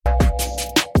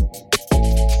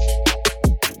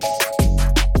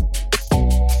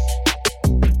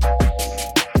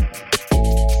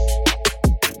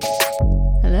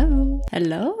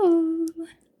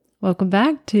Welcome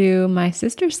back to My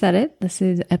Sister Said It. This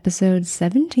is episode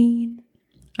 17.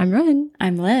 I'm Ren.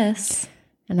 I'm Liz.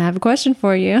 And I have a question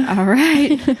for you. All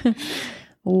right.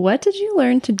 What did you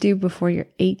learn to do before your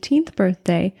 18th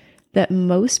birthday that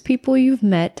most people you've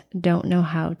met don't know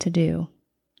how to do?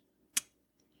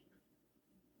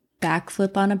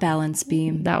 Backflip on a balance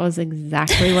beam. That was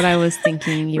exactly what I was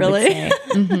thinking you Really? would say.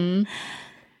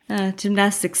 Mm-hmm.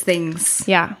 Gymnastics things.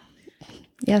 Yeah.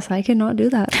 Yes, I cannot do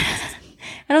that.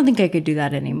 I don't think I could do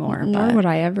that anymore. Nor But would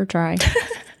I ever try.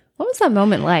 What was that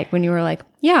moment like when you were like,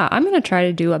 yeah, I'm going to try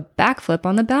to do a backflip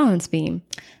on the balance beam?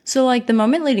 So like the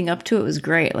moment leading up to it was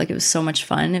great. Like it was so much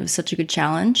fun. It was such a good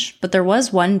challenge. But there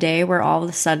was one day where all of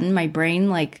a sudden my brain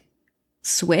like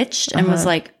switched and was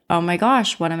like, oh my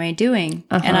gosh, what am I doing?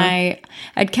 And I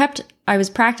was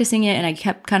practicing it and I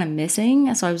kept kind of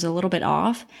missing. So I was a little bit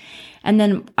off. And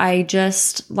then I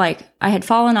just like, I had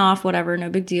fallen off, whatever, no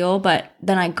big deal. But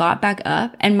then I got back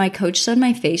up and my coach said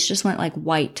my face just went like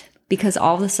white because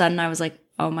all of a sudden I was like,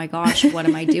 oh my gosh, what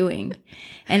am I doing?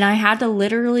 And I had to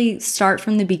literally start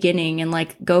from the beginning and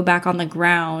like go back on the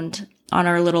ground on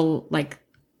our little like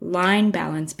line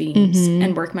balance beams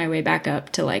and work my way back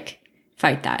up to like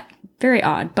fight that. Very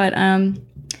odd. But no,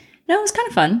 it was kind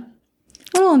of fun.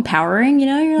 A little empowering, you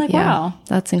know? You're like, wow,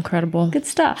 That's incredible. good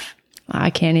stuff. I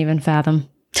can't even fathom.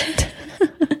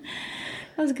 That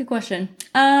was a good question.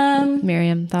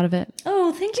 Miriam thought of it.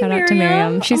 Oh, thank you, Shout Miriam. out to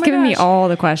Miriam. She's Oh my giving me gosh. all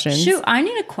the questions. Shoot, I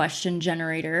need a question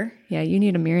generator. Yeah, you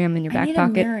need a Miriam in your I back need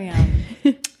pocket. a Miriam.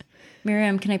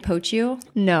 Miriam, can I poach you?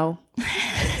 No.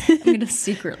 I'm going to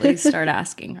secretly start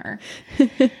asking her.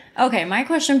 Okay, my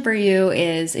question for you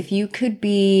is if you could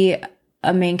be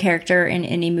a main character in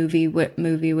any movie, what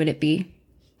movie would it be?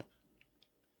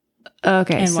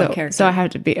 Okay. And so, what character? So I have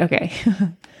to be, okay.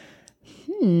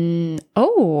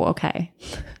 Oh, okay.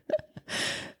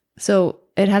 So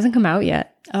it hasn't come out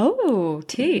yet, Oh,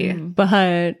 T.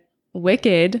 but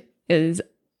Wicked is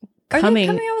Are coming. they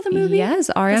coming out with a movie?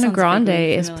 Yes, Ariana sounds Grande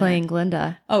vaguely is familiar. playing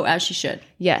Glinda. Oh, as she should.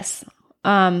 Yes.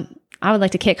 I would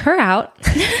like to kick her out.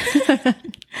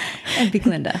 And be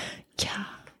Glinda. Yeah.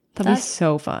 That'd be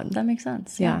so fun. That makes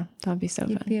sense. Yeah, that'd be so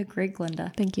You'd fun. be a great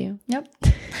Glinda. Thank you. Yep.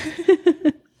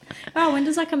 Oh, when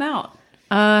does that come out?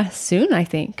 Soon, I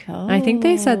think. I think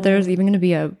they said there's even going to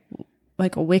be a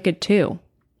Wicked 2.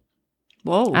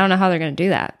 Whoa. I don't know how they're going to do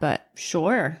that, but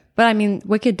Sure. I mean,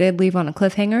 Wicked did leave on a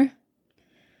cliffhanger.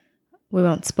 We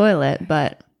won't spoil it,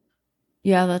 but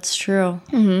Yeah, that's true.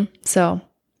 so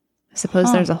I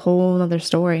suppose there's a whole other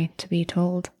story to be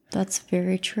told. That's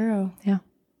very true. Yeah.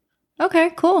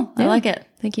 Okay, cool. I like it.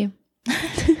 Thank you.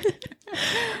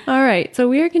 All right. So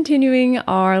we are continuing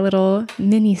our little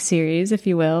mini series, if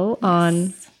you will,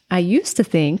 on I used to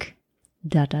think ...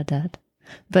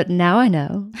 but now I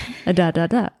know ...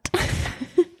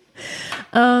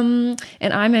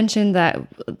 And I mentioned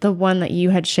that the one that you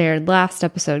had shared last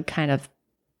episode kind of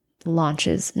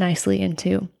launches nicely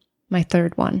into my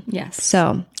third one. Yes.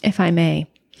 So, if I may,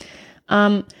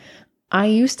 I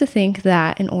used to think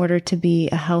that in order to be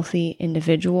a healthy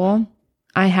individual,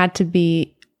 I had to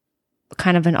be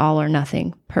kind of an all or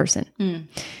nothing person.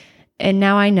 And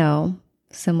now I know,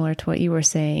 similar to what you were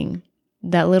saying,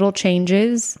 that little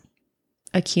changes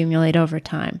accumulate over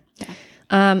time.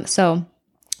 Yeah. So,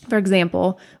 for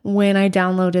example, when I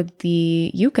downloaded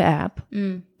the Yuka app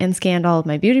and scanned all of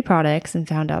my beauty products and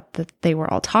found out that they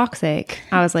were all toxic,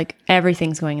 I was like,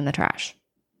 everything's going in the trash.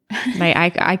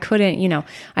 I couldn't,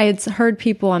 I had heard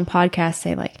people on podcasts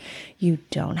say like, you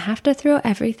don't have to throw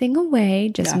everything away.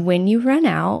 Just when you run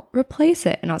out, replace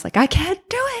it. And I was like, I can't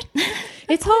do it.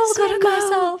 It's all gonna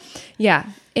go. Yeah.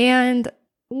 And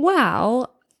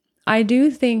while I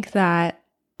do think that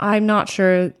I'm not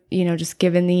sure, just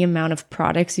given the amount of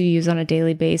products you use on a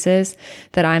daily basis,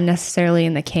 that I'm necessarily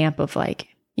in the camp of like,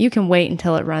 you can wait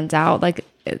until it runs out. Like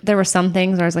there were some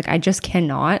things where I was like, I just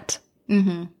cannot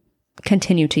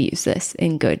continue to use this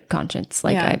in good conscience.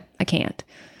 Like I can't.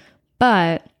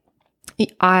 But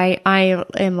I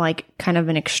am like kind of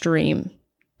an extreme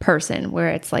person where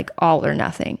it's like all or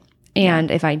nothing. And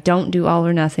if I don't do all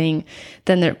or nothing,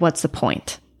 then what's the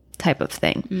point type of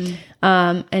thing.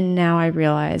 And now I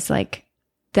realize like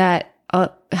that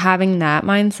having that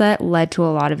mindset led to a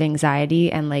lot of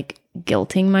anxiety and like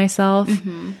guilting myself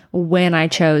when I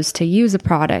chose to use a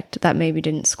product that maybe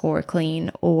didn't score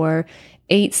clean or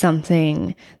ate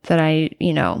something that I,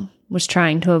 was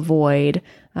trying to avoid,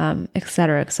 et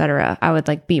cetera, et cetera. I would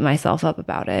like beat myself up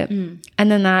about it. And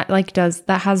then that like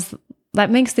that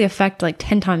makes the effect like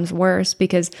 10 times worse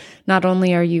because not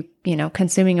only are you,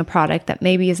 consuming a product that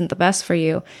maybe isn't the best for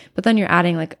you, but then you're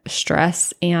adding like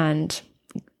stress and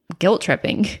guilt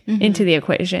tripping into the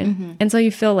equation. And so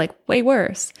you feel like way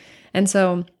worse. And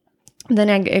so then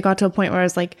it got to a point where I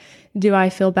was like, do I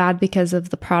feel bad because of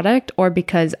the product or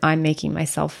because I'm making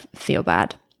myself feel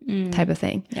bad type of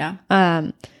thing? Yeah.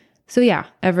 So yeah,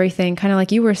 everything kind of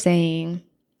like you were saying,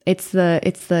 it's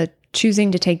the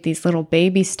choosing to take these little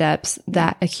baby steps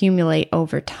that accumulate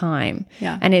over time.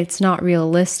 Yeah. And it's not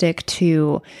realistic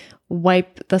to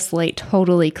wipe the slate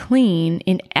totally clean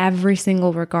in every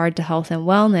single regard to health and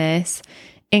wellness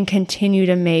and continue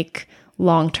to make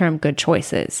long-term good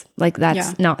choices. Like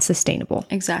that's not sustainable.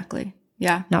 Exactly.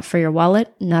 Yeah. Not for your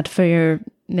wallet, not for your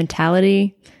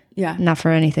mentality. Yeah. Not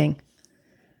for anything.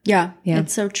 Yeah.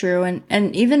 It's so true.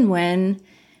 And even when,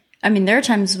 I mean, there are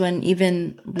times when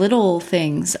even little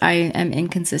things I am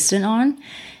inconsistent on.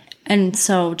 And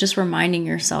so just reminding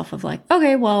yourself of like,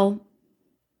 okay, well,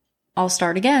 I'll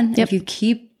start again. If you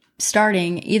keep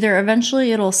starting, either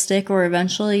eventually it'll stick or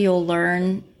eventually you'll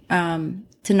learn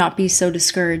to not be so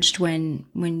discouraged when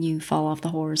you fall off the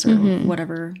horse or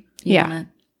whatever you want to.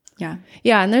 Yeah.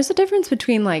 Yeah. And there's a difference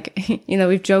between like,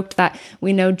 we've joked that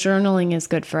we know journaling is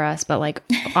good for us, but like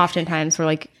oftentimes we're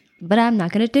like, but I'm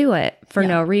not going to do it for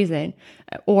no reason.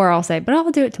 Or I'll say, but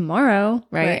I'll do it tomorrow.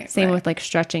 Right. Same with like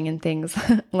stretching and things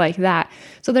like that.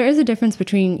 So there is a difference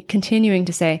between continuing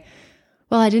to say,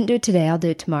 well, I didn't do it today, I'll do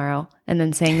it tomorrow. And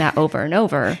then saying that over and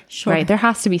over. Right. There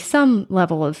has to be some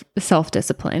level of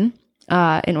self-discipline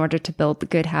in order to build the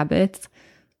good habits.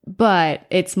 But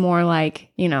it's more like,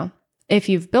 if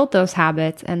you've built those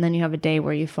habits and then you have a day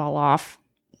where you fall off,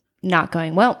 not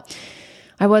going, well,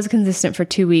 I was consistent for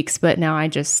 2 weeks, but now I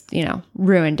just,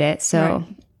 ruined it. So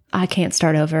I can't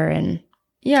start over. And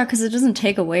yeah, because it doesn't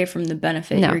take away from the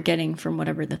benefit you're getting from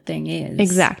whatever the thing is.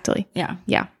 Exactly. Yeah.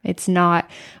 Yeah. It's not,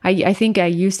 I think I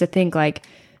used to think like,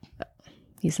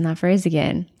 using that phrase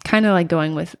again, kind of like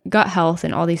going with gut health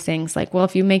and all these things. Like, well,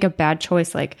 if you make a bad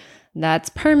choice, like that's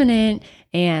permanent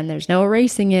and there's no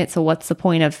erasing it. So what's the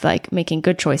point of like making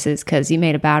good choices? Because you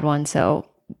made a bad one. So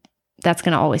that's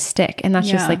going to always stick. And that's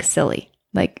just like silly.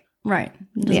 Like, right.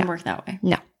 It doesn't work that way.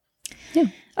 No. Yeah.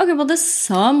 Okay. Well, this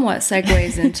somewhat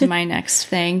segues into my next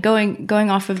thing,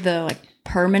 going off of the like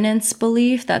permanence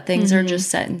belief that things are just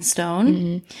set in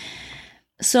stone.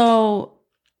 So,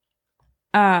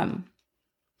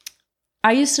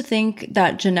 I used to think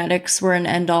that genetics were an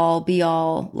end all be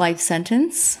all life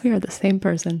sentence. We are the same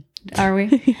person. Are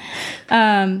we?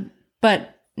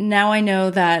 But now I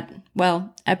know that,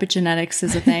 well, epigenetics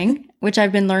is a thing, which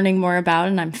I've been learning more about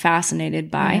and I'm fascinated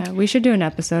by. Yeah, we should do an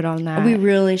episode on that. We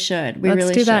really should.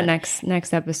 Let's do that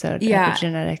next episode. Yeah.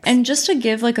 Epigenetics. And just to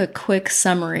give like a quick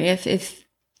summary, if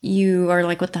you are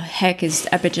like, what the heck is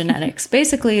epigenetics?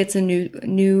 Basically, it's a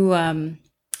new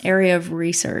area of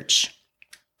research.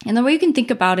 And the way you can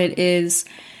think about it is,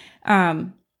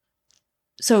 so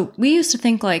we used to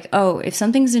think like, oh, if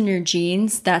something's in your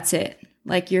genes, that's it.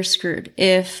 Like you're screwed.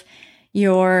 If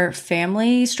your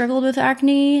family struggled with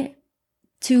acne,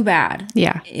 too bad.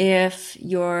 Yeah. If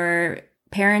your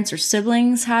parents or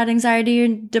siblings had anxiety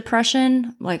and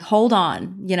depression, like hold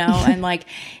on, and like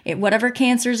whatever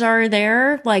cancers are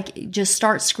there, like just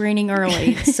start screening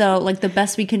early. So like the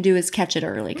best we can do is catch it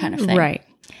early kind of thing. Right.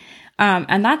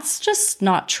 And that's just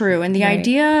not true. And the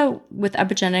idea with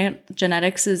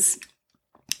epigenetics is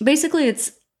basically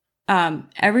it's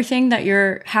everything that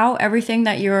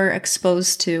you're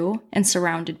exposed to and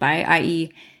surrounded by,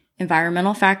 i.e.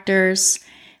 environmental factors,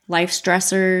 life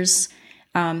stressors,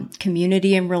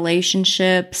 community and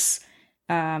relationships,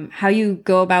 how you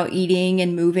go about eating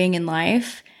and moving in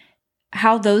life,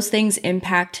 how those things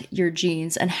impact your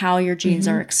genes and how your genes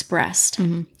are expressed.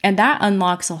 And that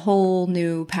unlocks a whole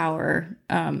new power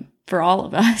for all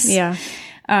of us. Yeah.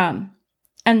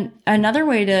 And another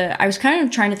way I was kind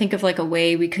of trying to think of like a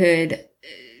way we could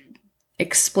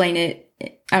explain it,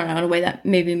 I don't know, in a way that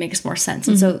maybe makes more sense.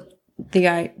 And so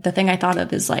the thing I thought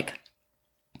of is like,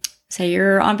 say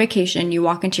you're on vacation, you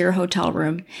walk into your hotel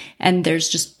room and there's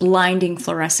just blinding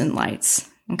fluorescent lights.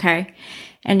 Okay.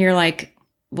 And you're like,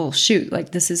 well, shoot,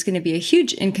 like this is going to be a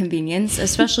huge inconvenience,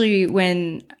 especially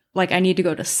when like I need to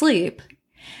go to sleep.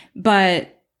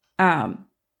 But the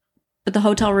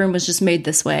hotel room was just made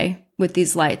this way with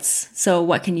these lights. So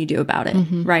what can you do about it?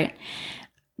 Right.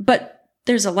 But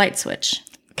there's a light switch.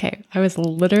 Okay. I was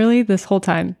literally this whole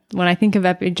time, when I think of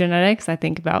epigenetics, I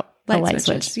think about the light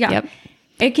switch. Yeah. Yep.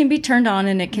 It can be turned on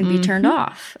and it can be turned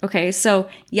off. Okay. So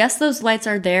yes, those lights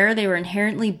are there. They were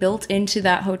inherently built into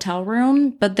that hotel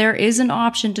room, but there is an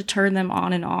option to turn them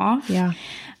on and off. Yeah.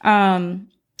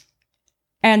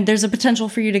 And there's a potential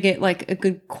for you to get like a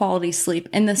good quality sleep.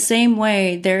 In the same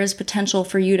way, there is potential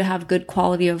for you to have good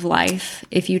quality of life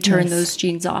if you turn those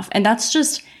genes off. And that's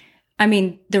just I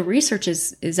mean, the research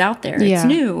is out there. Yeah. It's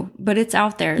new, but it's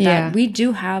out there that Yeah. we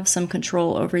do have some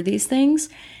control over these things.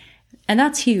 And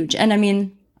that's huge. And I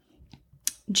mean,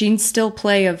 genes still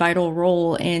play a vital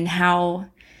role in how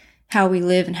we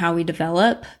live and how we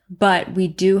develop, but we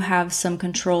do have some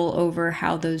control over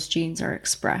how those genes are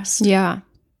expressed. Yeah.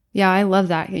 Yeah, I love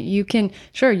that. You can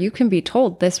be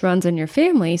told this runs in your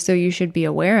family, so you should be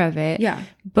aware of it. Yeah.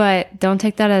 But don't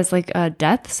take that as like a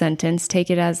death sentence. Take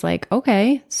it as like,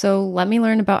 okay, so let me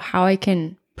learn about how I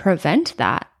can prevent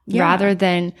that rather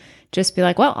than just be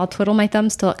like, well, I'll twiddle my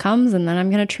thumbs till it comes and then I'm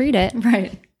going to treat it.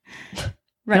 Right.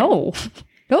 No.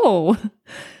 No.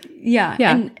 Yeah.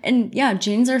 Yeah. And yeah,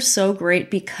 genes are so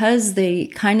great because they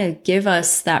kind of give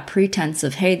us that pretense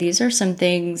of, hey, these are some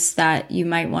things that you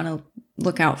might want to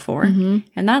look out for.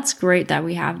 And that's great that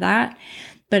we have that.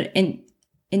 But in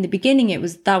the beginning,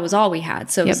 that was all we had.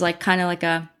 So it was like kind of like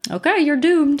okay, you're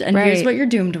doomed and here's what you're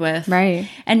doomed with. Right.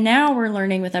 And now we're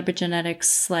learning with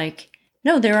epigenetics, like,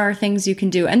 no, there are things you can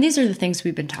do. And these are the things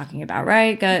we've been talking about,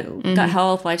 right? Gut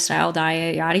health, lifestyle,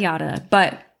 diet, yada, yada.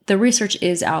 But the research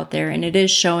is out there and it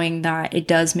is showing that it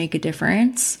does make a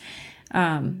difference.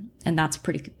 And that's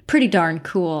pretty darn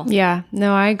cool. Yeah,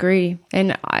 no, I agree.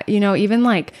 And, even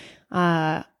like,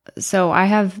 so I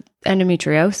have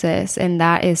endometriosis, and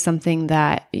that is something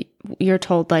that you're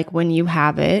told, like, when you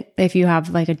have it, if you have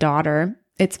like a daughter,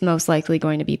 it's most likely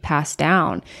going to be passed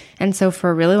down. And so for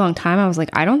a really long time, I was like,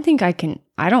 I don't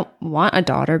want a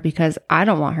daughter because I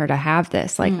don't want her to have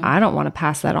this. Like, I don't want to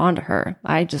pass that on to her.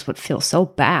 I just would feel so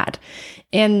bad.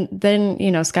 And then,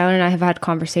 Skylar and I have had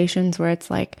conversations where it's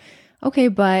like, okay,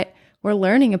 but we're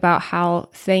learning about how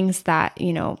things that,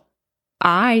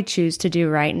 I choose to do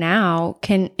right now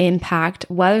can impact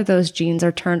whether those genes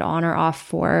are turned on or off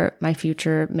for my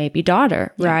future maybe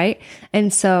daughter, right?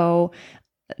 And so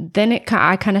then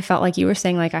I kind of felt like you were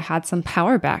saying, like, I had some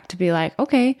power back to be like,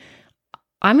 okay,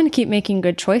 I'm going to keep making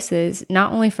good choices,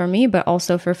 not only for me, but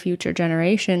also for future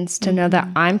generations to know that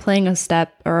I'm playing a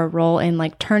step or a role in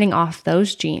like turning off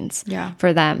those genes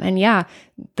for them. And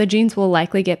the genes will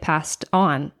likely get passed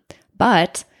on,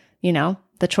 but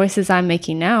the choices I'm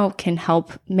making now can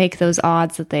help make those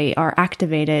odds that they are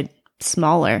activated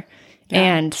smaller.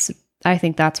 And I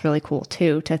think that's really cool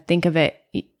too, to think of it.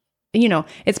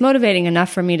 It's motivating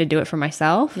enough for me to do it for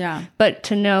myself. Yeah. But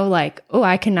to know like, oh,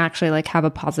 I can actually like have a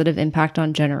positive impact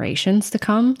on generations to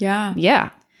come. Yeah.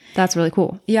 Yeah. That's really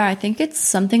cool. Yeah. I think it's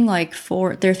something like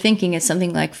they're thinking it's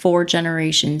something like 4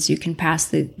 generations you can pass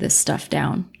this stuff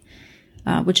down,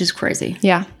 which is crazy.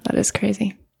 Yeah. That is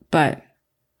crazy. But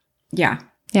yeah,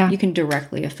 you can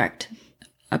directly affect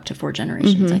up to 4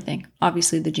 generations, I think.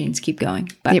 Obviously the genes keep going,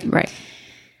 but right.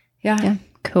 Yeah.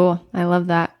 Cool. I love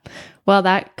that. Well,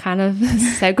 that kind of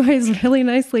segues really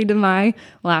nicely to my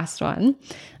last one.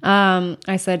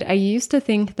 I said, I used to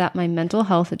think that my mental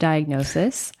health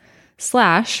diagnosis /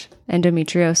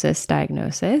 endometriosis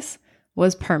diagnosis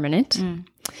was permanent.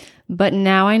 But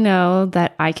now I know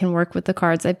that I can work with the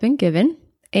cards I've been given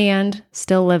and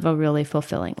still live a really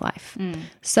fulfilling life.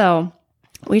 So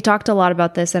we talked a lot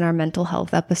about this in our mental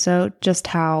health episode, just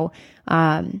how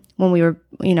when we were,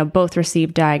 both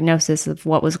received diagnosis of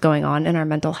what was going on in our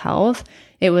mental health,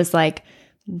 it was like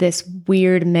this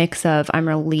weird mix of I'm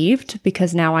relieved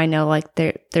because now I know like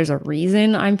there's a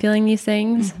reason I'm feeling these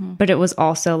things, but it was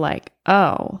also like,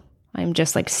 oh, I'm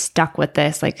just like stuck with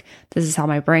this. Like, this is how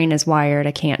my brain is wired.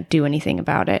 I can't do anything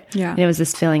about it. Yeah. And it was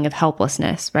this feeling of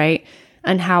helplessness, right?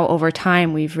 And how over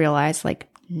time we've realized like,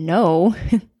 no,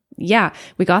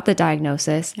 we got the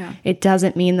diagnosis. Yeah. It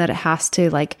doesn't mean that it has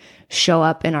to like show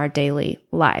up in our daily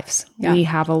lives. Yeah. We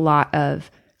have a lot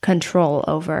of control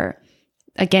over,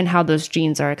 again, how those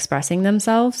genes are expressing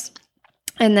themselves.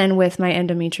 And then with my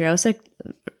endometriosis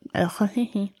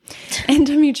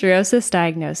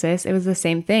diagnosis, it was the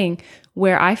same thing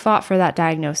where I fought for that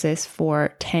diagnosis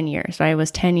for 10 years, right? It was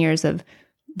 10 years of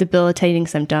debilitating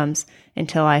symptoms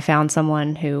until I found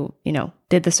someone who,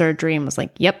 did the surgery and was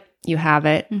like, yep, you have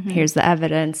it. Here's the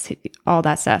evidence, all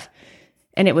that stuff.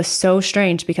 And it was so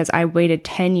strange because I waited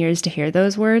 10 years to hear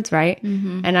those words, right?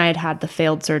 And I had the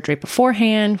failed surgery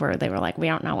beforehand where they were like, we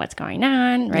don't know what's going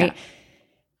on, right? Yeah.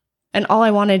 And all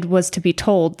I wanted was to be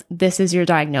told, this is your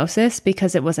diagnosis,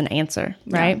 because it was an answer,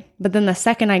 right? Yeah. But then the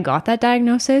second I got that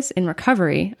diagnosis in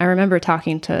recovery, I remember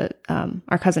talking to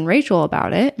our cousin Rachel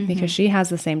about it because she has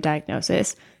the same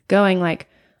diagnosis, going like,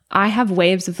 I have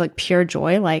waves of like pure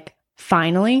joy, like,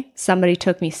 finally somebody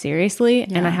took me seriously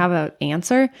and I have an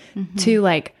answer, to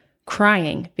like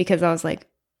crying because I was like,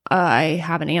 I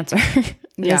have an answer.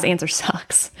 This answer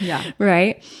sucks. Yeah.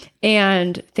 Right.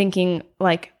 And thinking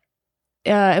like,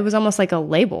 it was almost like a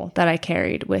label that I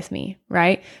carried with me,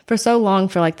 right? For so long,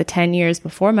 for like the 10 years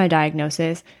before my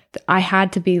diagnosis, I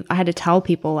had to tell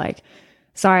people like,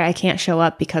 sorry, I can't show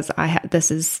up because I have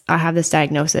this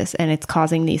diagnosis and it's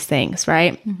causing these things,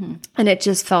 right? Mm-hmm. And it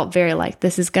just felt very like,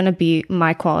 this is going to be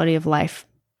my quality of life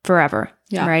forever,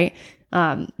 right?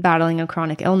 Battling a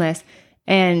chronic illness.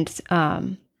 And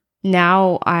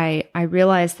now I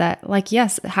realize that, like,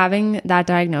 yes, having that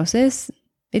diagnosis,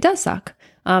 it does suck.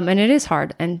 And it is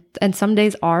hard. And some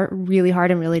days are really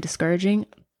hard and really discouraging,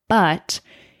 but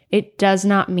it does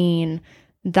not mean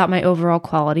that my overall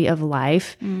quality of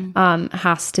life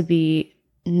has to be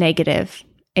negative.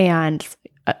 And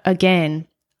again,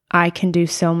 I can do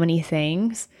so many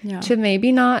things to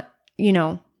maybe not,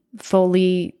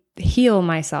 fully heal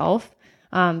myself.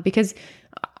 Because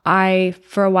I,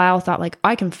 for a while, thought like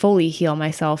I can fully heal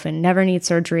myself and never need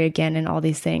surgery again and all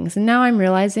these things. And now I'm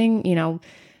realizing,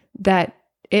 that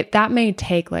that may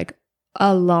take like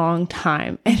a long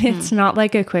time and it's not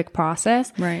like a quick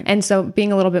process. Right. And so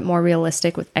being a little bit more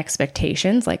realistic with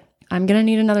expectations, like I'm going to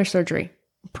need another surgery,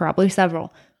 probably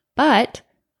several, but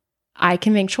I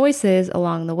can make choices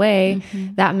along the way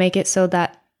that make it so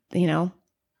that,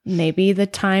 maybe the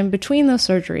time between those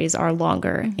surgeries are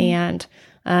longer and,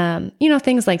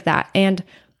 things like that. And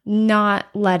not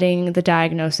letting the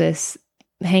diagnosis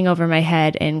hang over my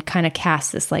head and kind of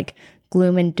cast this like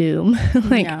gloom and doom,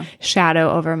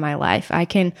 shadow over my life. I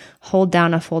can hold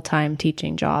down a full-time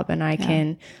teaching job and I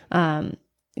can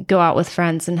go out with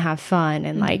friends and have fun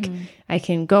and like I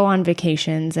can go on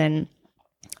vacations and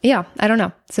I don't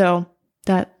know. So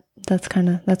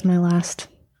that's my last,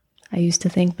 I used to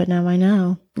think, but now I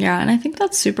know. Yeah. And I think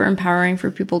that's super empowering for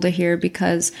people to hear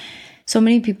because so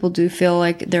many people do feel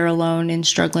like they're alone in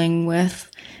struggling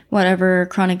with whatever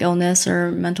chronic illness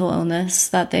or mental illness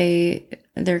that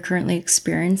they're currently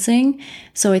experiencing.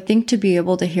 So I think to be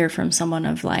able to hear from someone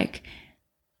of like,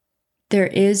 there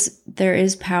is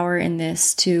power in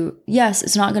this to, yes,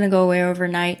 it's not going to go away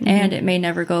overnight and it may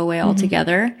never go away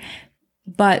altogether,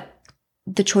 but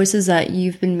the choices that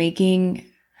you've been making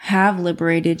have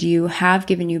liberated you, have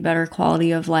given you better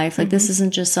quality of life. Like this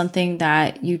isn't just something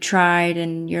that you tried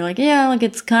and you're like, yeah, like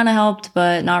it's kind of helped,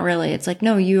 but not really. It's like,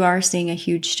 no, you are seeing a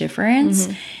huge difference.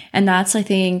 And that's, I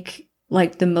think,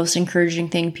 like the most encouraging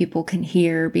thing people can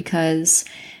hear because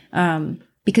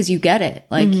you get it.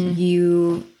 Like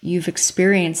you've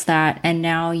experienced that and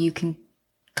now you can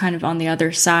kind of on the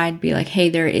other side be like, hey,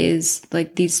 there is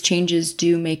like these changes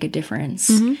do make a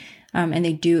difference. And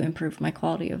they do improve my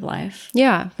quality of life.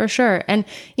 Yeah, for sure. And,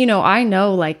 I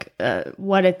know like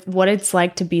what it's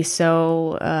like to be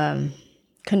so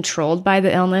controlled by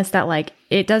the illness that like,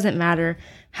 it doesn't matter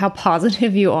how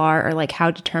positive you are or like how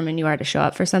determined you are to show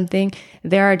up for something.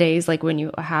 There are days like when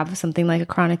you have something like a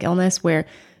chronic illness where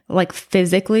like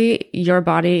physically your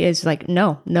body is like,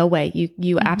 no way.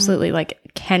 You absolutely like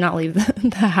cannot leave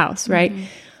the house. Right.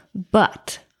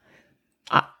 But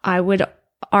I would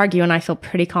argue, and I feel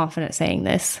pretty confident saying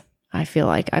this, I feel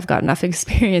like I've got enough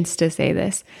experience to say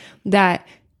this, that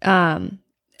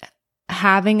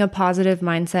having a positive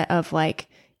mindset of like,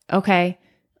 okay,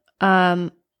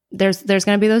 there's going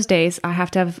to be those days. I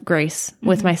have to have grace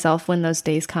with myself when those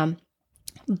days come.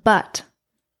 But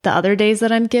the other days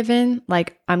that I'm given,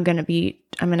 like I'm going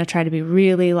to try to be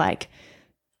really like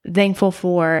thankful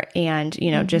for and,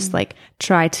 just like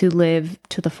try to live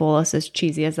to the fullest, as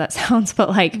cheesy as that sounds, but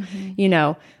like,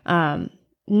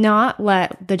 not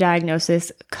let the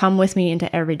diagnosis come with me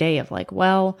into every day of like,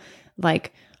 well,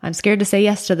 like I'm scared to say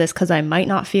yes to this because I might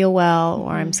not feel well,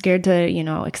 or I'm scared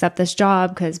to, accept this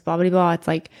job because blah, blah, blah. It's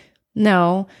like,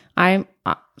 no, I'm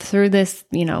through this,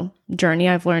 journey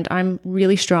I've learned I'm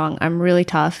really strong. I'm really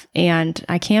tough and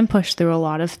I can push through a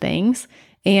lot of things.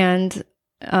 And,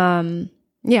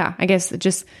 I guess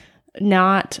just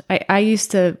I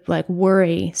used to like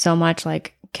worry so much,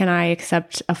 like, can I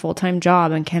accept a full-time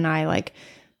job and can I like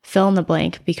fill in the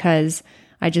blank because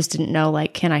I just didn't know,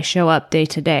 like, can I show up day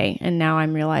to day? And now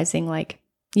I'm realizing like,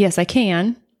 yes, I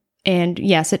can. And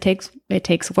yes, it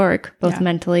takes work both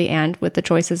mentally and with the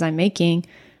choices I'm making,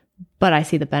 but I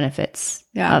see the benefits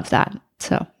of that.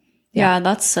 So, yeah,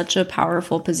 that's such a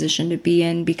powerful position to be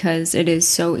in because it is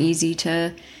so easy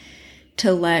to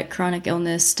let chronic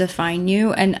illness define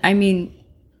you. And I mean,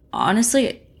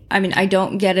 honestly, I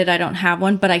don't get it. I don't have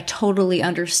one, but I totally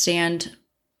understand.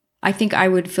 I think I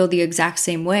would feel the exact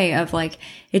same way of like,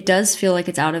 it does feel like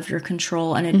it's out of your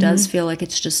control and it does feel like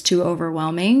it's just too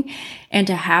overwhelming. And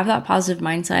to have that positive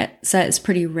mindset is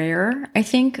pretty rare, I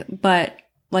think. But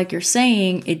like you're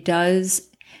saying, it does,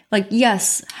 like,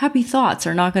 yes, happy thoughts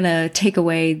are not going to take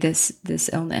away this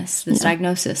illness, this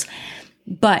diagnosis.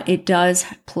 But it does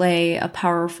play a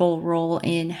powerful role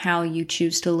in how you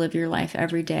choose to live your life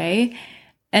every day.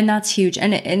 And that's huge.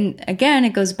 And again,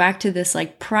 it goes back to this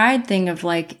like pride thing of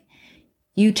like,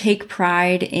 you take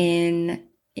pride in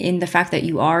the fact that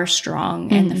you are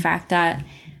strong and the fact that,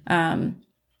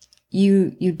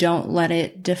 you don't let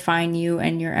it define you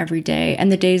and your everyday. And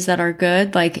the days that are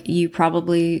good, like you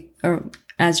probably, or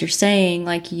as you're saying,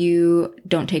 like you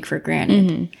don't take for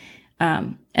granted.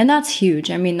 And that's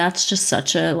huge. I mean, that's just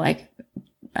such a, like,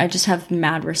 I just have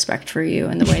mad respect for you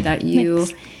and the way that you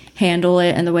handle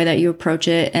it and the way that you approach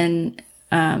it. And,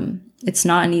 it's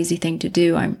not an easy thing to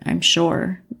do, I'm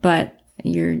sure, but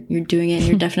you're doing it and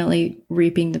you're definitely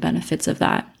reaping the benefits of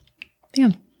that.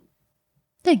 Yeah.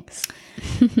 Thanks.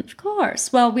 Of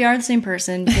course. Well, we are the same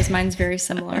person because mine's very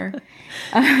similar.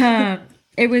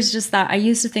 It was just that I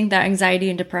used to think that anxiety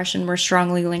and depression were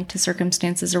strongly linked to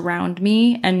circumstances around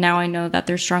me. And now I know that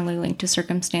they're strongly linked to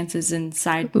circumstances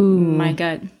inside my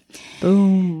gut.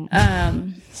 Boom.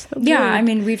 Yeah, I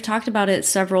mean, we've talked about it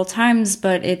several times,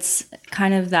 but it's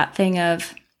kind of that thing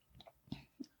of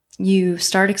you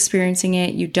start experiencing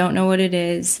it, you don't know what it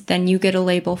is, then you get a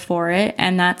label for it,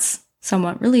 and that's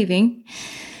somewhat relieving.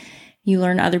 You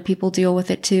learn other people deal with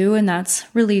it too, and that's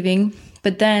relieving.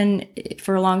 But then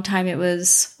for a long time it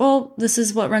was, well, this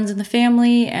is what runs in the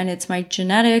family and it's my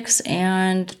genetics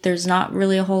and there's not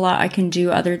really a whole lot I can do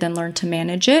other than learn to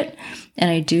manage it. And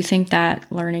I do think that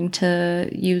learning to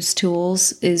use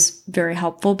tools is very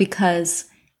helpful because,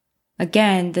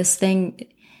 again, this thing,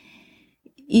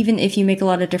 even if you make a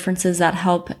lot of differences that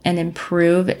help and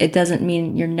improve, it doesn't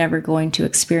mean you're never going to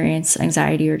experience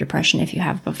anxiety or depression if you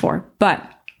have before.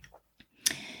 But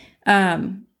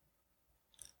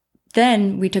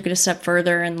then we took it a step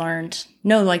further and learned,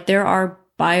 no, like there are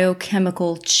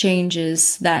biochemical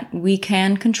changes that we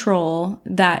can control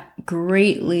that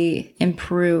greatly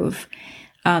improve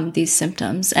these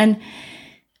symptoms. And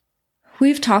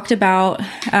we've talked about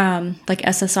like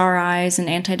SSRIs and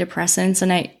antidepressants.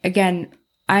 And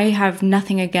I have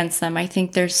nothing against them. I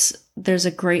think there's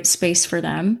a great space for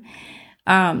them.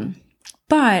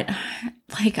 But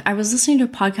like I was listening to a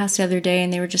podcast the other day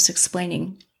and they were just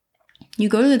explaining, you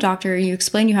go to the doctor, you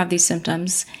explain you have these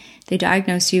symptoms, they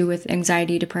diagnose you with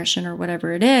anxiety, depression, or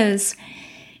whatever it is,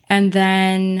 and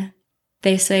then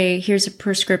they say, here's a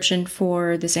prescription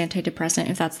for this antidepressant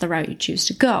if that's the route you choose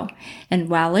to go. And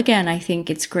while, again, I think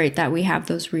it's great that we have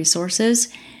those resources,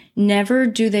 never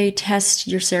do they test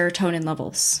your serotonin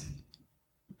levels.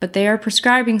 But they are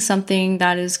prescribing something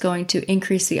that is going to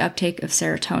increase the uptake of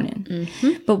serotonin.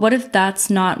 Mm-hmm. But what if that's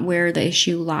not where the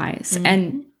issue lies? Mm-hmm.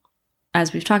 And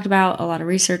as we've talked about, a lot of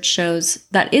research shows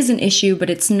that is an issue, but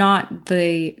it's not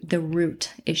the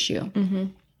root issue. Mm-hmm.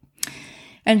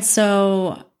 And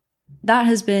so that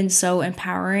has been so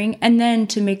empowering. And then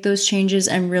to make those changes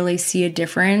and really see a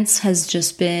difference has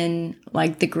just been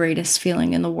like the greatest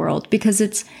feeling in the world because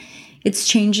it's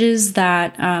changes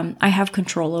that I have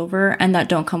control over and that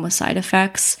don't come with side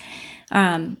effects.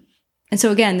 And so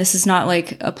again, this is not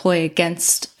like a ploy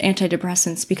against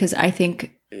antidepressants because I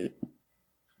think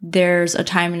there's a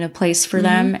time and a place for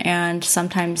them. And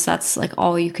sometimes that's like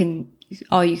all you can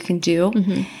do.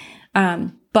 Mm-hmm.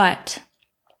 But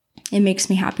it makes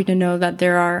me happy to know that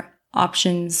there are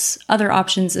other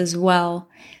options as well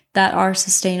that are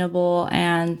sustainable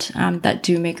and that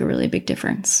do make a really big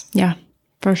difference. Yeah,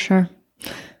 for sure.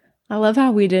 I love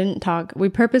how we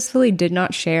purposefully did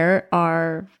not share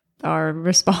our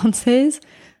responses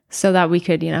so that we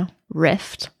could,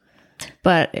 riff.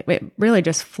 But it really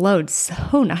just flowed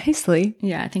so nicely.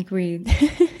 Yeah, I think we're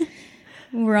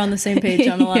on the same page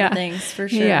on a lot of things, for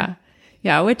sure. Yeah.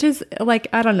 Yeah, which is like,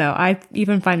 I don't know. I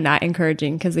even find that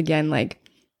encouraging because, again, like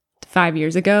 5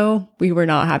 years ago, we were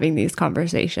not having these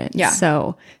conversations. Yeah.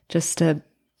 So just to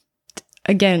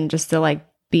like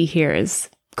be here is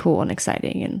cool and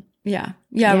exciting. And yeah,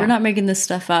 we're not making this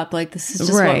stuff up. Like this is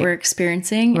just what we're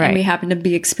experiencing. Right. And we happen to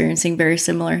be experiencing very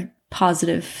similar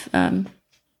positive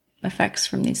effects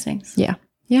from these things. Yeah.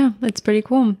 Yeah, it's pretty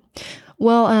cool.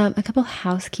 Well, a couple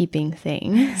housekeeping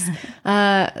things.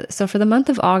 So for the month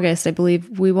of August, I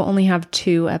believe we will only have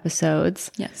 2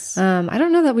 episodes. Yes. I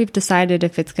don't know that we've decided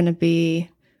if it's going to be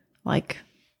like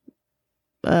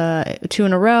 2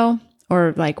 in a row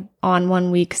or like on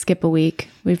 1 week, skip a week.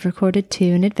 We've recorded 2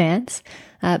 in advance.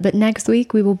 But next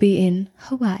week we will be in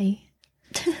Hawaii.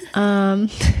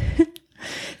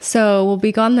 So we'll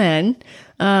be gone then.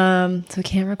 So we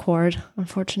can't record,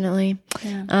 unfortunately.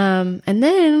 Yeah. And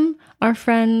then our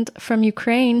friend from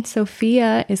Ukraine,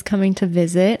 Sophia, is coming to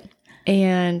visit,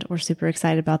 and we're super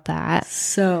excited about that.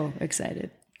 So excited.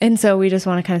 And so we just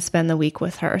want to kind of spend the week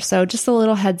with her. So just a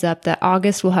little heads up that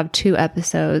August we'll have 2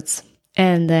 episodes.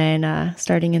 And then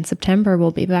starting in September,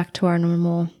 we'll be back to our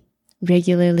normal,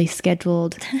 regularly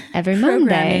scheduled every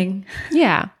Monday.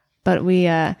 Yeah. But we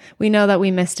know that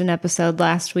we missed an episode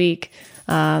last week.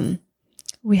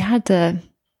 We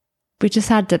just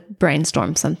had to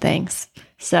brainstorm some things.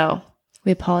 So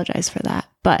we apologize for that.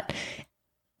 But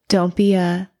don't be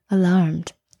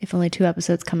alarmed if only 2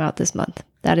 episodes come out this month.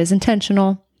 That is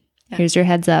intentional. Yeah. Here's your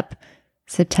heads up.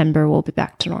 September, we'll be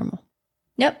back to normal.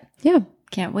 Yep. Yeah.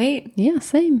 Can't wait. Yeah,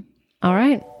 same. All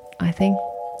right. I think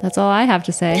that's all I have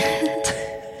to say.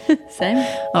 Same.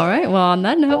 All right. Well, on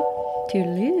that note,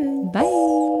 toodaloo.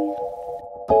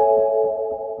 Bye.